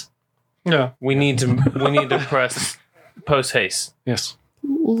things. Yeah. We need to press post haste. Yes.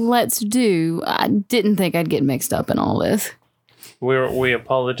 Let's do. I didn't think I'd get mixed up in all this. We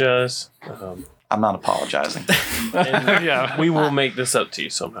apologize. I'm not apologizing. And Yeah. we will make this up to you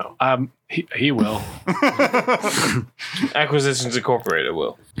somehow. He will. Acquisitions Incorporated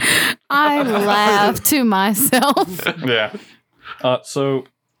will. I laugh to myself. Yeah. So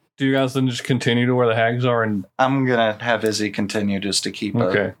do you guys then just continue to where the hags are? And I'm going to have Izzy continue just to keep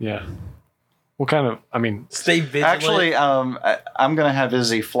okay. Yeah. What kind of? I mean, Stay vigilant. Actually, I'm going to have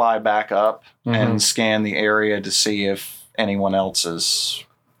Izzy fly back up and scan the area to see if anyone else is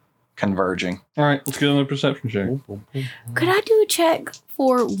converging. All right, let's get another perception check. Could I do a check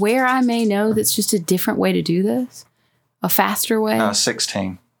for where I may know that's just a different way to do this? A faster way?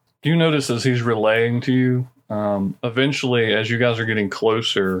 16. You notice as he's relaying to you, eventually, as you guys are getting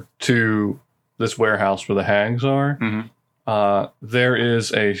closer to this warehouse where the hags are, there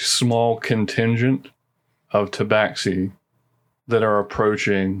is a small contingent of tabaxi that are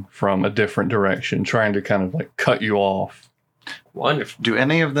approaching from a different direction, trying to kind of like cut you off. Wonderful. Do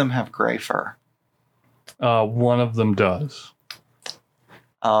any of them have gray fur? One of them does.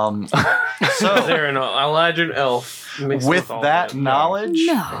 So, They're an Eladrin elf. mixed with all that them. knowledge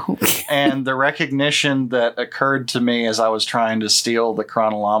No. and the recognition that occurred to me as I was trying to steal the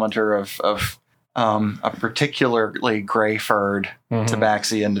chronolometer of a particularly gray-furred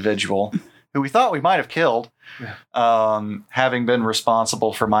tabaxi individual who we thought we might have killed, having been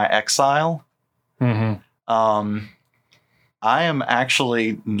responsible for my exile. I am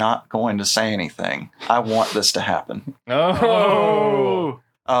actually not going to say anything. I want this to happen. Oh,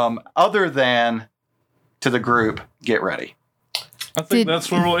 Other than to the group, get ready. I think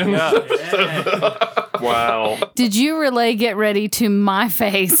that's where we'll end up. Wow. Did you relay get ready to my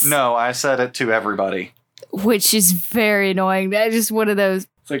face? No, I said it to everybody. Which is very annoying. That's just one of those.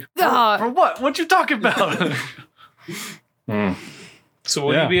 it's like God. for what? What you talking about? So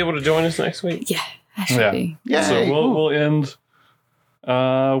will Yeah. you be able to join us next week? Yeah, I should Yeah. be. Yeah. So we'll end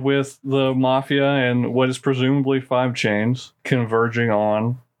with the Mafia and what is presumably 5 chains converging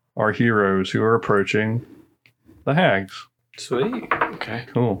on our heroes who are approaching the Hags. Sweet. Okay.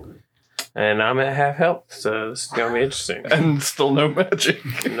 Cool. And I'm at half health, so this is gonna be interesting. And still no magic.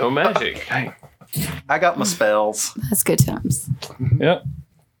 No magic. I got my spells. That's good times. Yep.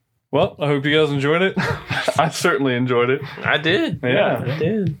 Well, I hope you guys enjoyed it. I certainly enjoyed it. I did. Yeah. I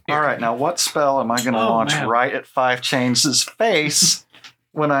did. All right, now what spell am I going to launch right at 5 Chains' face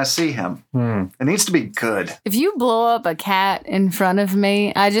when I see him? It needs to be good. If you blow up a cat in front of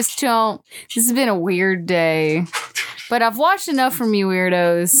me, I just don't. This has been a weird day. But I've watched enough from you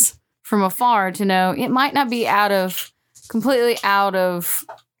weirdos from afar to know it might not be completely out of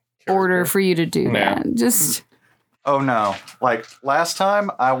order for you to do that. Just. Oh no. Last time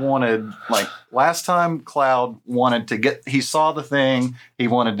Cloud wanted to he saw the thing, he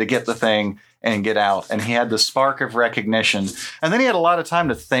wanted to get the thing and get out. And he had the spark of recognition. And then he had a lot of time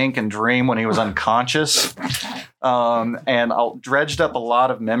to think and dream when he was unconscious. And I dredged up a lot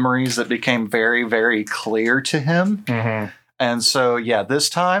of memories that became very, very clear to him. Mm-hmm. And so, this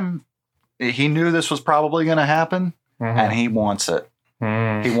time he knew this was probably going to happen and he wants it.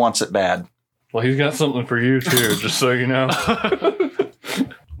 Mm. He wants it bad. Well, he's got something for you too, just so you know.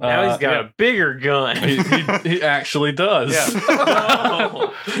 Now he's got a bigger gun. He actually does.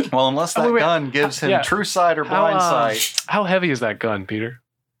 Oh. Well, unless that gun gives him true sight or blind sight. How heavy is that gun, Peter?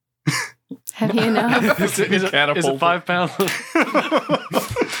 Heavy enough. Is it 5 pounds?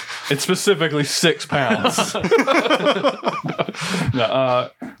 It's specifically 6 pounds.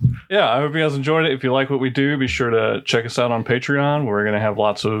 I hope you guys enjoyed it. If you like what we do, be sure to check us out on Patreon. We're going to have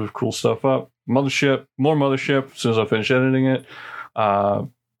lots of cool stuff up. More Mothership, as soon as I finish editing it.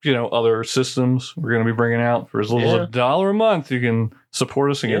 Other systems we're going to be bringing out for as little as $1 a month. You can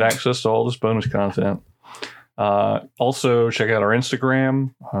support us and get access to all this bonus content. Also, check out our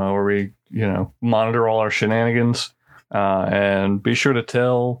Instagram where we, monitor all our shenanigans. And be sure to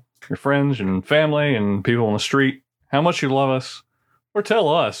tell your friends and family and people on the street how much you love us. Or tell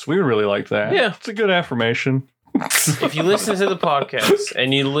us. We would really like that. Yeah. It's a good affirmation. If you listen to the podcast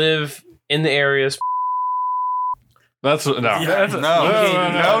and you live in the areas, That's no.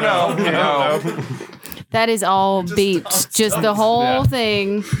 That is all beeped. Just the whole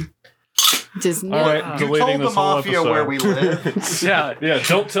thing. Just all right, You told the Mafia where we live. yeah.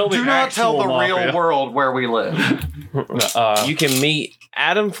 Don't tell the Do not tell the Mafia. real world where we live. you can meet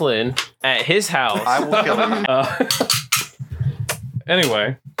Adam Flynn at his house. I will kill him.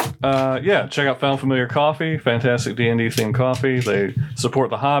 Anyway, check out Found Familiar Coffee, fantastic D&D themed coffee. They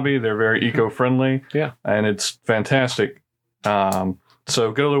support the hobby. They're very eco-friendly. Yeah. And it's fantastic.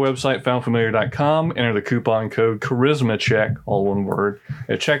 So go to their website, foundfamiliar.com, enter the coupon code CHARISMACHECK, all one word,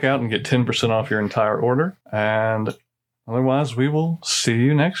 at checkout and get 10% off your entire order. And otherwise, we will see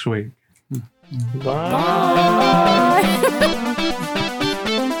you next week. Bye.